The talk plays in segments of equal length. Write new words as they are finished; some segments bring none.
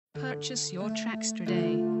Purchase your tracks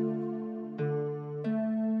today.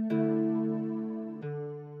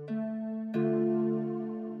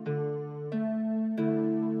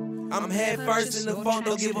 I'm head first in the funk,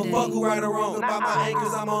 don't give a fuck who right or wrong. About my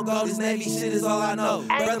anchors, I'm on go, this Navy shit is all I know.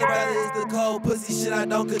 Brother is the cold pussy shit I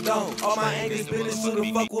don't condone. All my anchors been a shooter,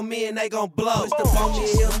 fuck with me and they gon' blow. Push the phone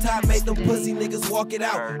me a hilltop, make them pussy niggas walk it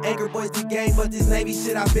out. Anchorboy's the game, but this Navy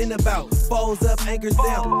shit I been about. Foes up, anchors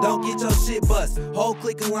down, don't get your shit bust. Whole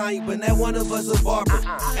clique line, but not one of us a barber.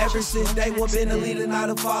 Ever since day one, been a leader, not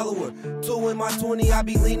a follower. 2 in my 20, I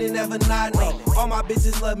be leaning, never nodding off. All my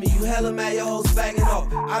bitches love me, you hella mad, your hoes fagging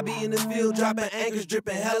off. I be in the field dropping anchors,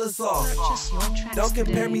 dripping hella sauce. Don't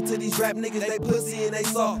compare me to these rap niggas, they pussy and they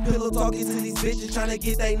soft. Pillow talking to these bitches, trying to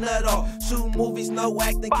get they nut off. Shooting movies, no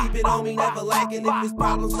acting, keep it on me, never lacking. If it's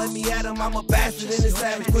problems, let me at them, I'm a bastard and a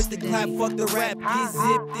savage. Push the clap, fuck the rap, get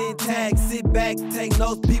zipped in tag. Sit back, take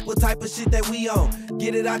notes, people type of shit that we on.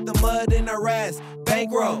 Get it out the mud in our ass,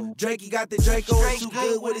 bankroll. Drakey got the Draco and too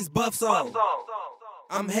good with his buffs on.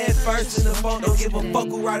 I'm head first in the phone, don't give a fuck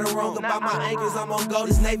who right or wrong. About my anchors, I'm on go,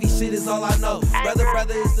 this Navy shit is all I know. Brother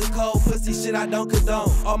is the cold pussy shit I don't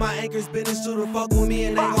condone. All my anchors been a shooter, fuck with me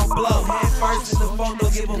and they gon' blow. Head first in the phone,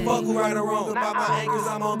 don't give a fuck who right or wrong. About my anchors,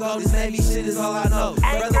 I'm on go, this Navy shit is all I know.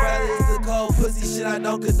 Brother is the cold pussy shit I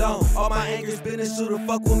don't condone. All my anchors been a shooter,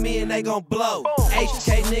 fuck with me and they gon' blow.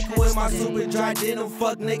 HK nickel in my super dry denim,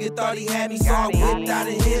 fuck nigga thought he had me, so I whipped out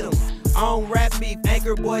and hit him. I don't rap beef,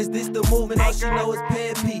 Anchorboys, this the movement, all she know is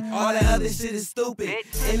pen P. All that other shit is stupid.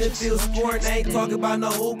 In the field scoring, they ain't talking about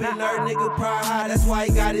no hooping. Nerd nigga pride high, that's why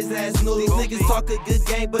he got his ass new. These niggas talk a good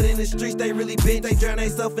game, but in the streets they really bitch. They drown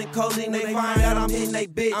themselves in codeine, they find out I'm hitting they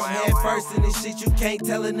bitch. I'm head first in this shit, you can't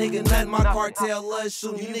tell a nigga nothing. My cartel love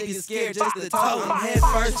shooting, you niggas scared just to talk. I'm head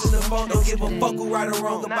first in the phone, don't give a fuck who right or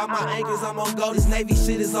wrong. About my anchors, I'm on go, this Navy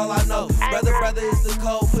shit is all I know. Brother is the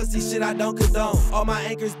cold pussy shit I don't condone. All my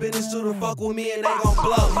anchors been a shooter, fuck with me and they gon'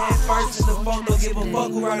 blow. Head first in the phone, don't give a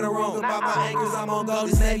fuck who right or wrong. About my anchors, I'm on go,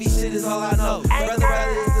 this Navy shit is all I know. Brother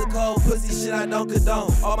is the cold pussy shit I don't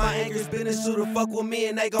condone. All my anchors been a shooter, fuck with me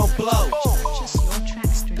and they gon' blow.